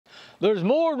There's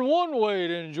more than one way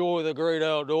to enjoy the great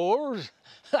outdoors.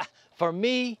 For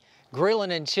me,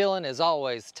 grilling and chilling is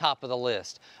always top of the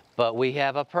list, but we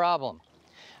have a problem.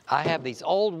 I have these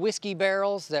old whiskey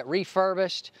barrels that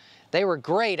refurbished. They were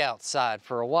great outside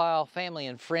for a while. Family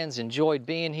and friends enjoyed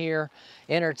being here,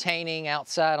 entertaining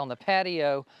outside on the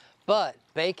patio, but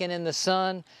baking in the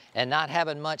sun and not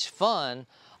having much fun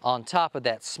on top of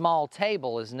that small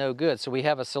table is no good. So we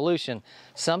have a solution.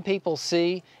 Some people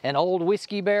see an old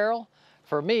whiskey barrel.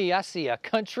 For me, I see a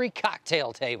country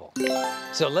cocktail table.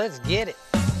 So let's get it.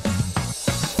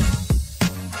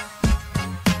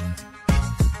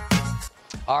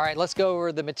 All right, let's go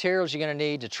over the materials you're gonna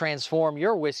need to transform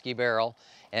your whiskey barrel.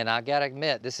 And I gotta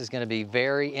admit, this is gonna be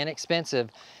very inexpensive.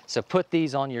 So put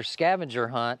these on your scavenger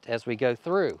hunt as we go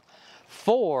through.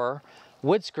 4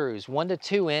 wood screws, 1 to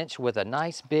 2 inch with a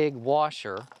nice big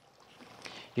washer.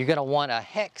 You're gonna want a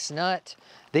hex nut.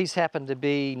 These happen to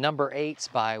be number 8s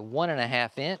by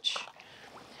 1.5 inch.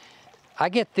 I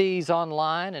get these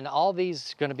online and all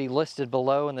these are gonna be listed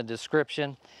below in the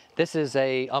description. This is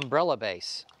a umbrella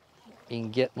base. You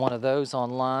can get one of those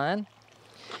online.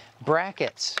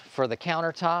 Brackets for the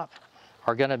countertop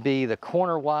are gonna be the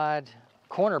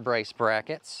corner brace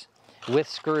brackets with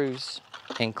screws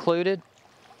included.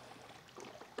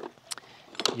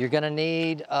 You're gonna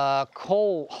need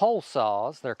hole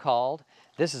saws, they're called.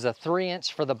 This is a 3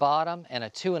 inch for the bottom and a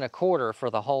 2 1/4 for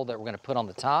the hole that we're gonna put on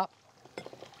the top.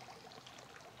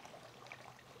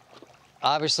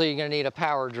 Obviously, you're gonna need a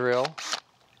power drill.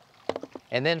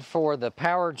 And then for the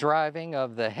power driving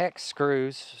of the hex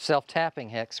screws, self-tapping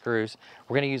hex screws,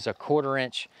 we're gonna use a 1/4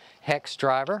 inch hex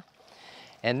driver.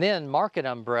 And then market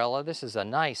umbrella. This is a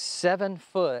nice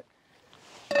 7-foot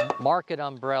market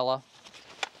umbrella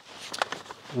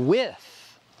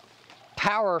with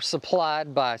power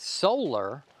supplied by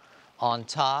solar on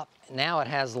top. Now it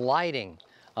has lighting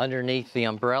underneath the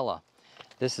umbrella.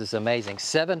 This is amazing.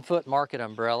 7-foot market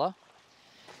umbrella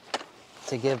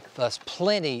to give us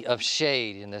plenty of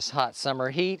shade in this hot summer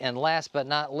heat. And last but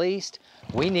not least,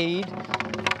 we need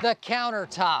the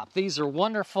countertop. These are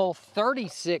wonderful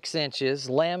 36 inches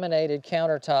laminated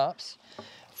countertops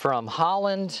from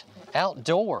Holland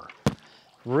Outdoor.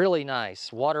 Really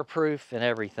nice, waterproof and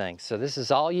everything. So this is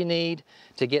all you need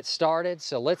to get started.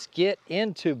 So let's get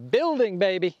into building,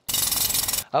 baby.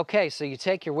 Okay, so you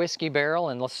take your whiskey barrel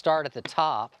and let's start at the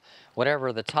top,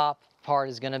 whatever the top part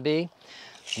is gonna be.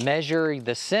 Measure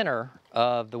the center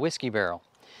of the whiskey barrel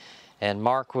and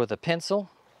mark with a pencil.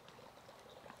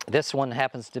 This one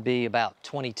happens to be about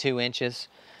 22 inches.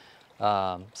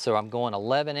 So I'm going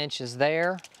 11 inches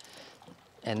there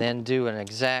and then do an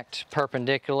exact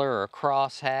perpendicular or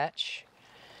cross hatch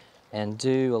and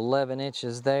do 11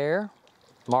 inches there,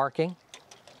 marking.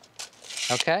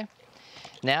 Okay,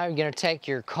 now you're gonna take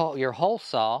your hole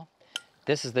saw.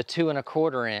 This is the 2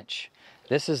 1/4 inch.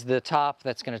 This is the top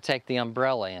that's going to take the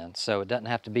umbrella in, so it doesn't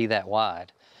have to be that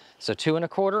wide. So 2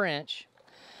 1/4 inch,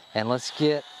 and let's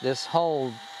get this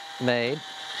hole made.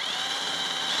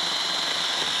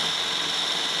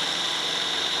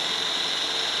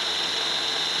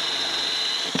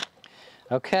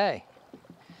 Okay.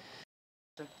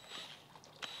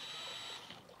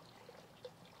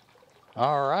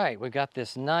 All right, we got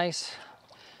this nice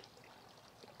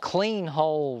clean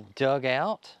hole dug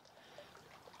out.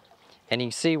 And you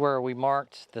can see where we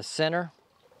marked the center.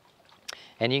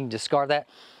 And you can discard that.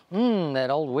 That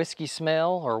old whiskey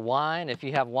smell or wine. If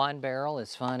you have wine barrel,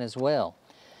 it's fine as well.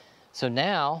 So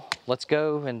now, let's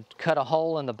go and cut a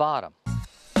hole in the bottom.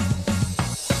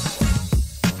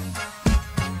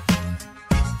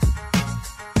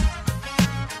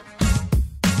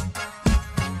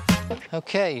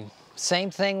 Okay,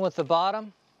 same thing with the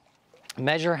bottom.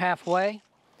 Measure halfway.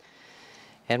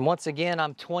 And once again,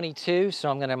 I'm 22, so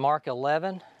I'm going to mark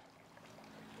 11.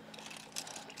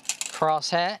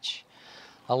 Cross hatch,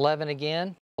 11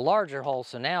 again. A larger hole,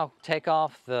 so now take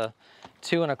off the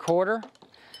 2 1/4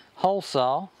 hole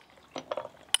saw.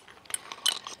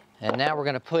 And now we're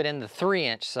going to put in the 3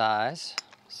 inch size.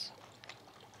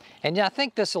 And I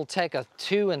think this will take a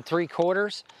 2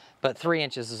 3/4, but 3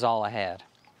 inches is all I had.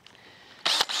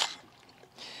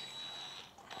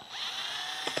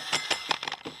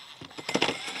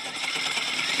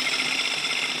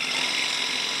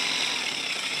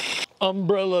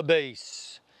 Umbrella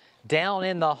base down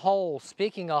in the hole.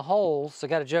 Speaking of holes, I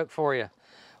got a joke for you.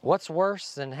 What's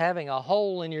worse than having a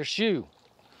hole in your shoe?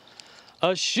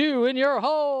 A shoe in your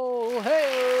hole.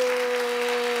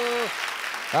 Hey!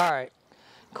 All right,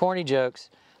 corny jokes.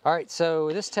 All right,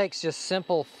 so this takes just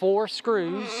simple 4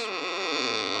 screws.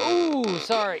 Ooh,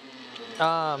 sorry.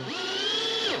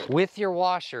 With your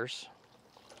washers.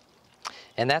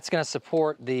 And that's going to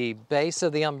support the base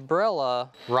of the umbrella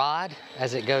rod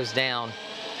as it goes down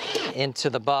into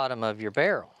the bottom of your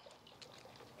barrel.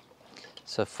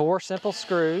 So 4 simple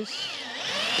screws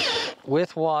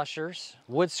with washers,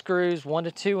 wood screws 1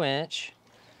 to 2 inch.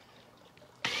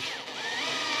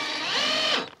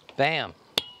 Bam,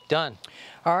 done.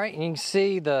 All right, and you can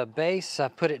see the base, I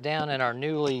put it down in our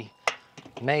newly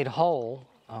made hole.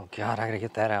 Oh God, I gotta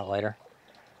get that out later,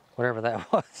 whatever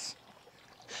that was.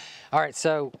 All right,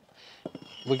 so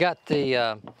we got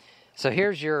the, so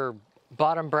here's your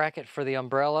bottom bracket for the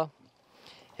umbrella,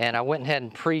 and I went ahead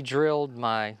and pre-drilled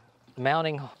my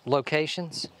mounting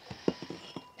locations.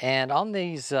 And on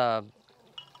these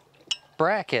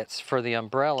brackets for the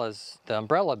umbrellas, the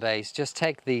umbrella base, just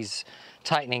take these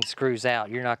tightening screws out.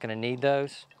 You're not going to need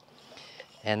those,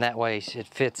 and that way it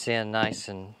fits in nice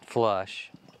and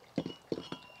flush.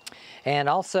 And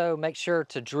also make sure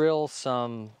to drill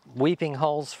some weeping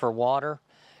holes for water,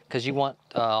 because you want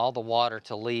all the water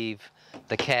to leave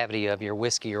the cavity of your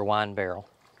whiskey or wine barrel.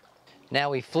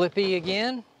 Now we flippy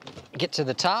again, get to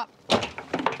the top.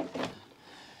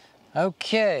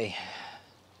 Okay,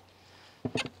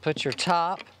 put your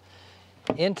top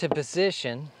into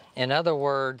position. In other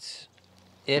words,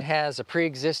 it has a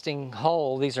pre-existing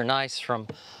hole. These are nice from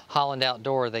Holland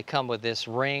Outdoor. They come with this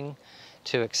ring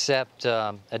to accept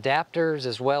adapters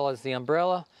as well as the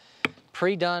umbrella,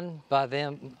 pre-done by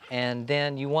them. And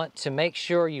then you want to make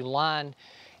sure you line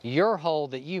your hole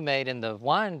that you made in the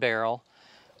wine barrel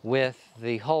with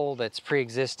the hole that's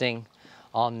pre-existing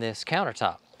on this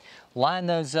countertop. Line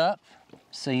those up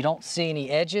so you don't see any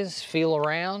edges. Feel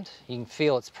around. You can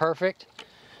feel it's perfect.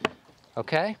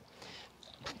 Okay.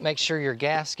 Make sure your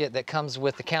gasket that comes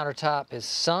with the countertop is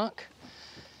sunk,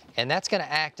 and that's going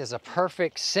to act as a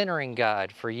perfect centering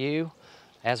guide for you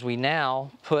as we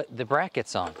now put the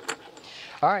brackets on.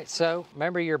 All right, so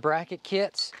remember your bracket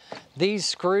kits. These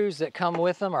screws that come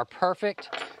with them are perfect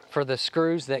for the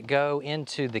screws that go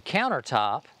into the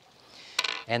countertop,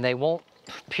 and they won't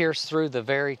pierce through the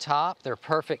very top. They're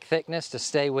perfect thickness to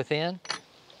stay within.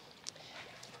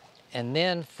 And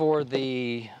then for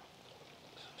the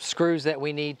screws that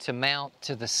we need to mount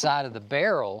to the side of the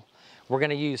barrel, we're going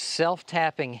to use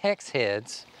self-tapping hex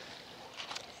heads,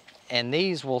 and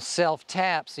these will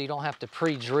self-tap so you don't have to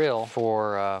pre-drill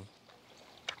for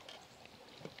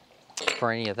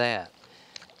any of that.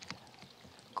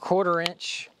 1/4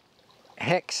 inch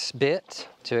hex bit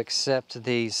to accept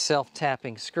these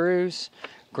self-tapping screws.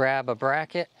 Grab a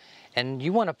bracket, and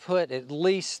you want to put at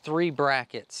least 3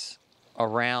 brackets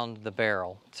around the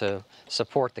barrel to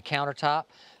support the countertop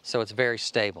so it's very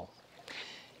stable.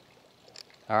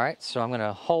 All right, so I'm going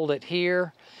to hold it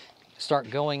here, start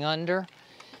going under,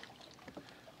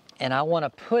 and I want to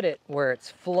put it where it's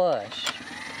flush.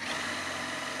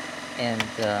 And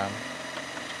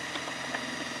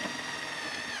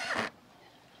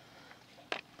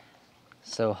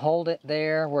so hold it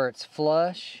there where it's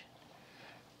flush,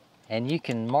 and you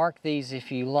can mark these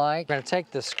if you like. We're going to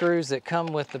take the screws that come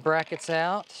with the brackets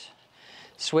out,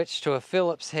 switch to a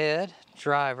Phillips head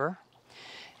driver,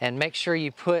 and make sure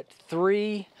you put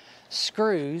 3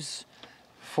 screws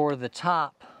for the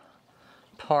top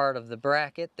part of the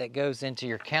bracket that goes into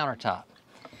your countertop.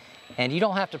 And you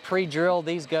don't have to pre-drill.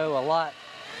 These go a lot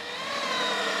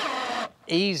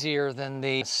easier than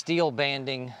the steel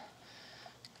banding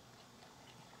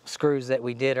screws that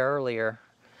we did earlier.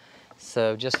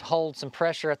 So just hold some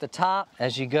pressure at the top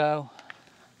as you go.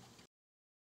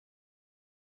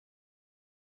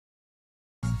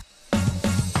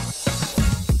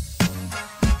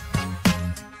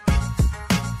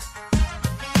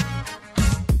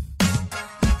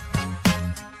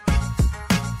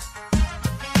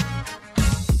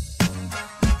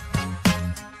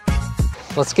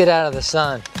 Let's get out of the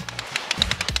sun.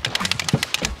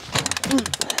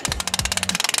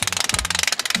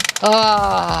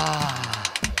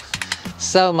 Ah,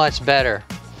 so much better.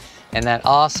 And that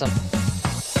awesome.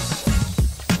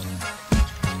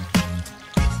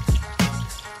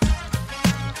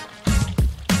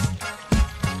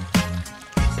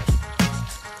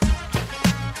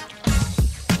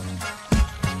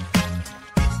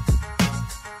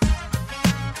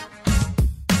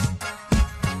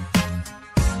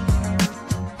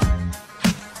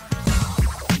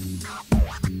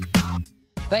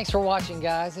 Thanks for watching,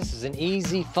 guys. This is an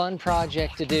easy, fun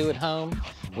project to do at home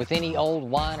with any old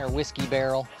wine or whiskey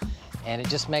barrel, and it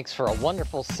just makes for a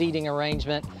wonderful seating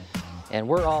arrangement. And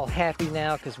we're all happy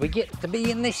now because we get to be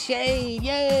in the shade.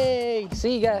 Yay!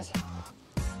 See you guys.